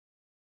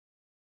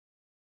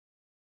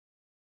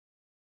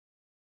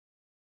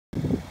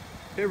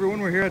Hey everyone,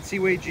 we're here at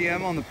Seaway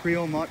GM on the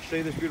pre-owned lot to show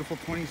you this beautiful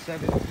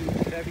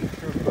 2017 Chevy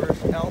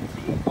Traverse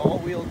LT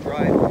all-wheel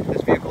drive.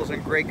 This vehicle is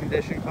in great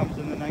condition, comes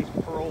in the nice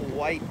pearl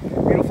white,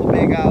 beautiful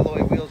big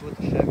alloy wheels with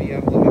the Chevy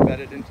emblem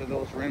embedded into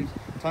those rims.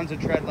 Tons of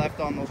tread left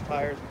on those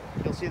tires.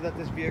 You'll see that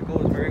this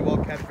vehicle is very well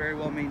kept, very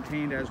well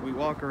maintained as we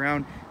walk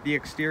around the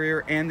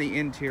exterior and the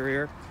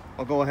interior.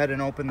 I'll go ahead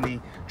and open the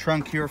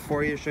trunk here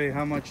for you, show you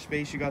how much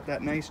space. You got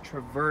that nice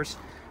Traverse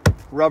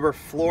rubber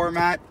floor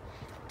mat.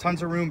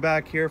 Tons of room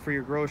back here for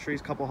your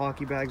groceries, couple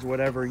hockey bags,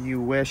 whatever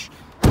you wish.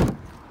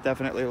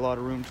 Definitely a lot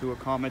of room to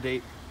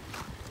accommodate.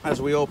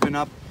 As we open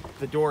up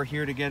the door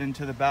here to get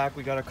into the back,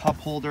 we got a cup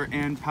holder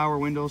and power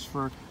windows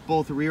for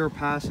both rear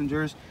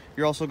passengers.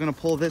 You're also going to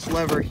pull this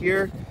lever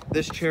here.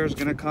 This chair is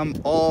going to come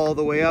all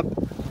the way up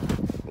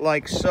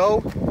like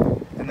so,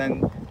 and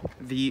then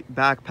the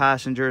back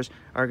passengers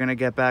are going to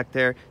get back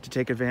there to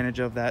take advantage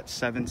of that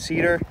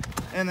 7-seater.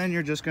 And then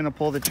you're just going to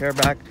pull the chair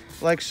back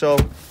like so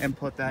and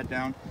put that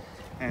down,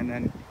 and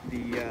then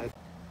the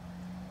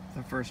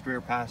first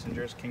rear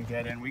passengers can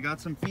get in. We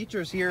got some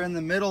features here in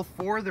the middle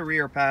for the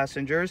rear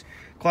passengers,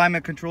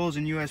 climate controls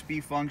and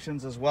USB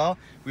functions as well.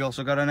 We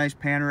also got a nice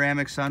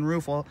panoramic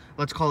sunroof. Well,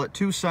 let's call it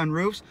 2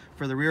 sunroofs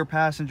for the rear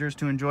passengers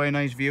to enjoy a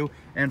nice view,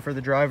 and for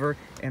the driver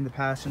and the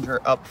passenger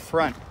up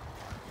front.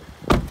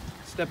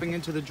 Stepping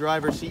into the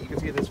driver's seat, you can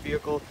see this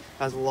vehicle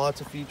has lots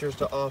of features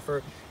to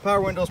offer.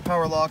 Power windows,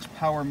 power locks,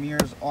 power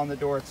mirrors on the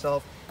door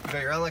itself. You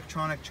got your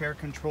electronic chair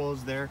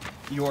controls there.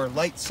 Your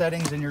light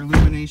settings and your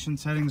illumination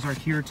settings are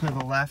here to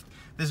the left.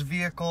 This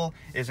vehicle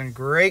is in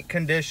great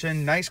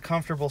condition, nice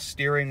comfortable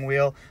steering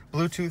wheel,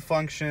 Bluetooth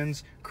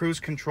functions, cruise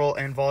control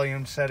and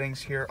volume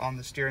settings here on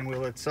the steering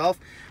wheel itself.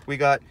 We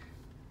got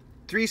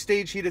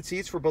 3-stage heated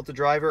seats for both the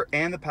driver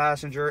and the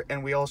passenger,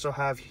 and we also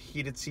have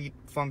heated seat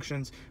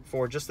functions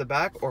for just the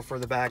back or for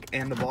the back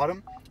and the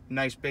bottom.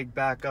 Nice big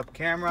backup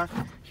camera.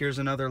 Here's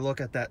another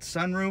look at that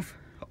sunroof.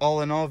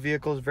 All in all,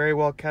 vehicle is very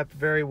well kept,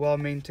 very well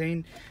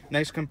maintained.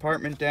 Nice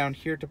compartment down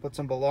here to put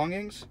some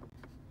belongings.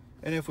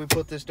 And if we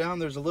put this down,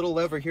 there's a little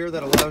lever here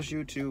that allows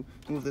you to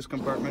move this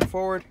compartment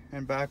forward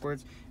and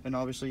backwards. And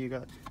obviously you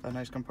got a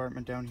nice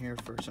compartment down here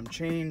for some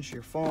change,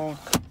 your phone,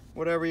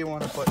 whatever you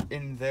want to put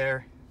in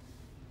there.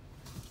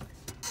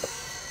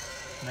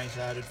 Nice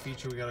added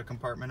feature, we got a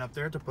compartment up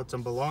there to put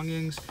some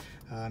belongings.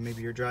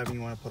 Maybe you're driving,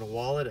 you want to put a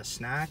wallet, a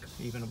snack,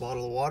 even a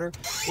bottle of water,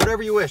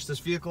 whatever you wish. This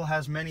vehicle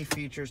has many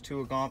features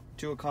to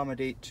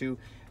accommodate to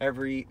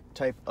every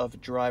type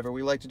of driver.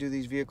 We like to do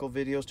these vehicle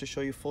videos to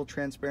show you full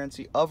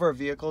transparency of our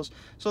vehicles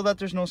so that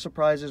there's no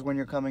surprises when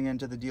you're coming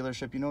into the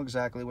dealership. You know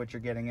exactly what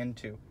you're getting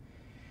into.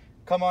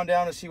 Come on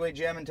down to Seaway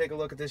GM and take a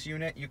look at this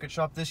unit. You can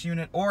shop this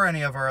unit or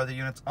any of our other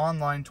units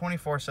online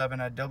 24/7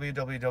 at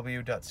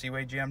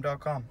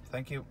www.seawaygm.com.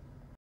 Thank you.